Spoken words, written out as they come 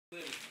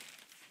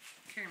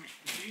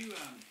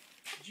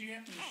Did you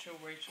happen to show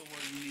Rachel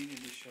where you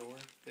needed to show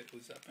her that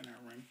was up in our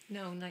room?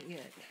 No, not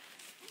yet.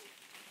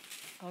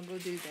 I'll go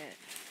do that.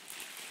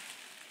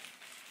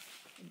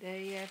 The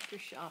day after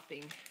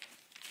shopping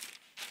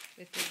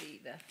with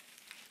Avita.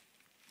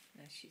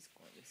 Now she's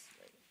going to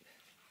sleep.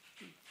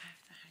 I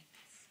have to hide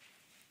this.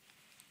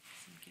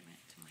 So I'm giving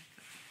it to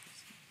Michael for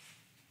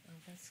Christmas. Oh,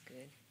 that's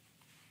good.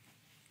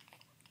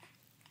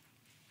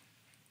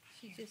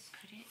 She Here, just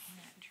put it in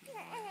that drawer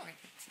right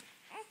next to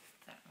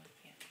that one.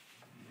 Yeah.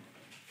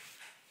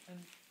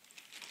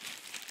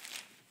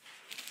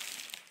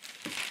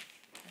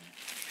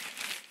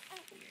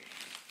 Weird.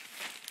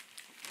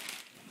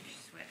 Your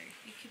sweater.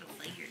 You could have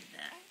layered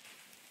that.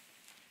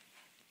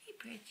 Hey,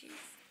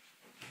 Bridges.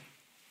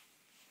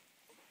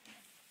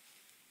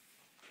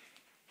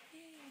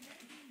 Hey,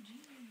 that new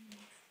jeans.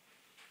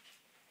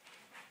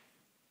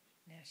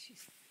 now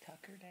she's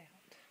tuckered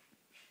out.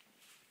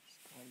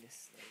 She's going to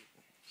sleep.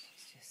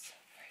 She's just so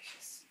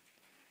precious.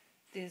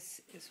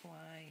 This is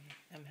why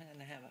I'm going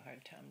to have a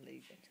hard time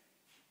leaving.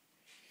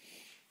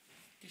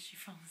 Did she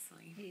fall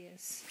asleep?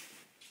 Yes.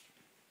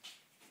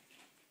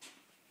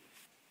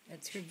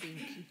 That's her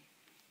binky.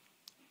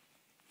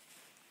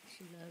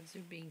 She loves her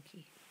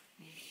binky.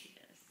 Yeah, she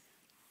does.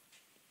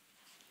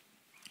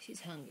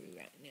 She's hungry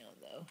right now,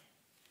 though.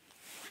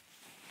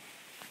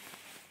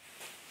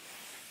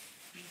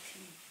 Me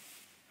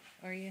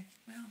too. Are you?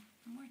 Well,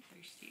 I'm more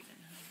thirsty than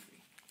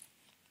hungry.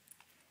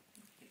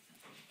 Let's get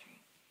something to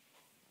drink.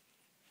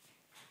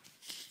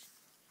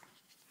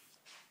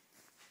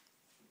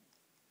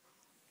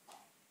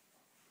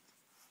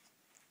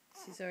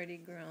 She's already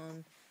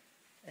grown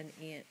an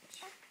inch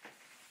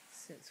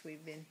since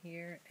we've been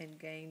here and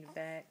gained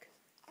back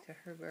to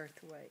her birth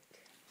weight.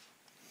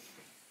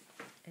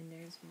 And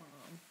there's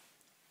Mom.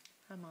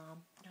 Hi,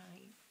 Mom.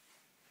 Night.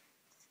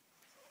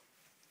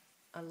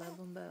 I love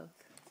them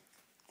both.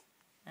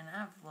 And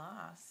I've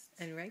lost.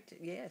 And Rachel,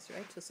 yes,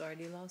 Rachel's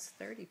already lost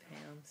 30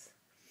 pounds.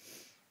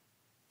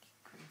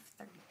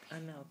 30 I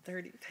know,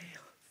 30 pounds.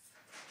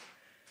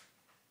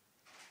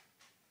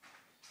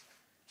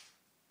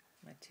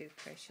 My two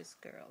precious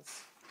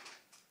girls.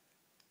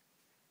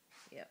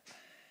 Yep.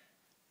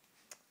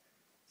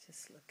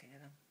 Just look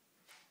at them.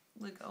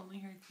 Look, only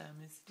her thumb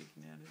is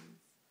sticking out of this.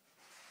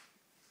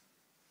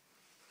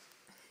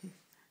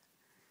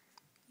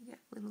 You got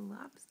little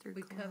lobster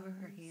We claws. cover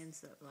her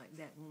hands up like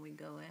that when we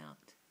go out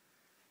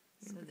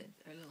so that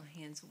our little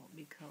hands won't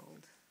be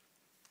cold.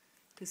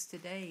 Because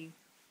today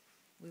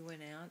we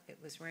went out, it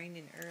was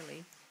raining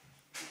early,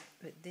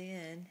 but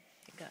then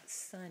it got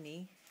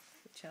sunny,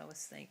 which I was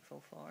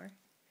thankful for.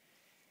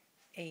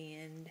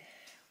 And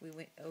we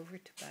went over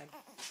to buy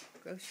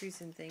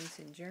groceries and things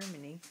in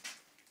Germany.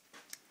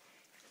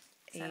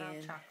 Is that all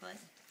chocolate?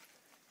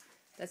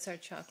 That's our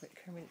chocolate.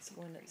 Kermit's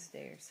going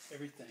upstairs.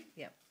 Everything.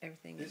 Yep,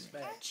 everything This in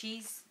there. bag.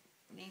 Cheese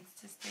needs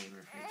to stay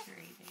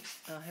refrigerated.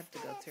 I'll have to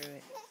go through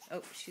it.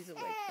 Oh, she's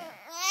awake now.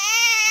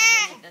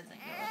 Well, then it doesn't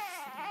go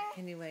upstairs.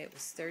 Anyway, it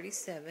was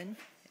 37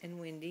 and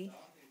windy.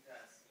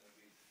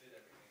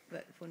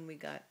 But when we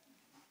got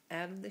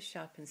out of the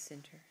shopping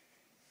center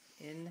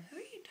in Who are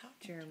you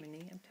talking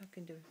Germany, I'm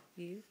talking to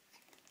you, to?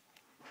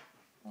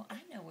 Well, I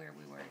know where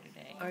we were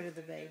today. or to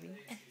the baby.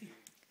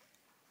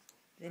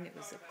 Then it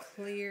was a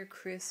clear,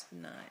 crisp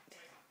night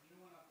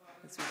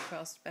as we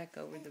crossed back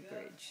over the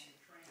bridge.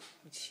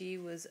 And she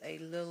was a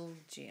little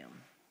gem.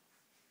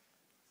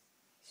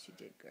 She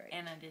did great.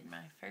 And I did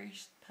my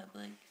first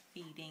public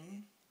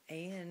feeding.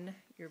 And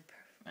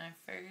My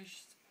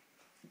first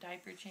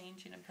diaper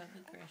change in a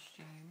public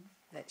restroom.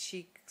 that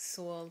she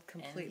soiled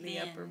completely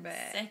and up her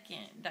back.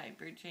 Second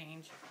diaper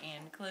change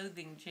and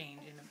clothing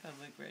change in a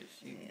public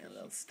restroom. Yeah, a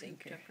little She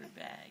pooped stinker. up her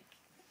bag.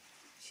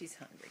 She's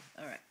hungry.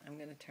 All right, I'm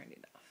going to turn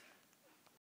it off.